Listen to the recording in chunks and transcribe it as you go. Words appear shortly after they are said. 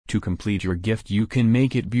To complete your gift, you can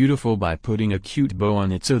make it beautiful by putting a cute bow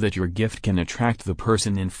on it so that your gift can attract the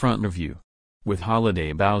person in front of you. With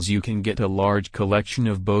holiday bows you can get a large collection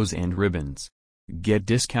of bows and ribbons. Get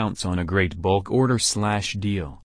discounts on a great bulk order/deal.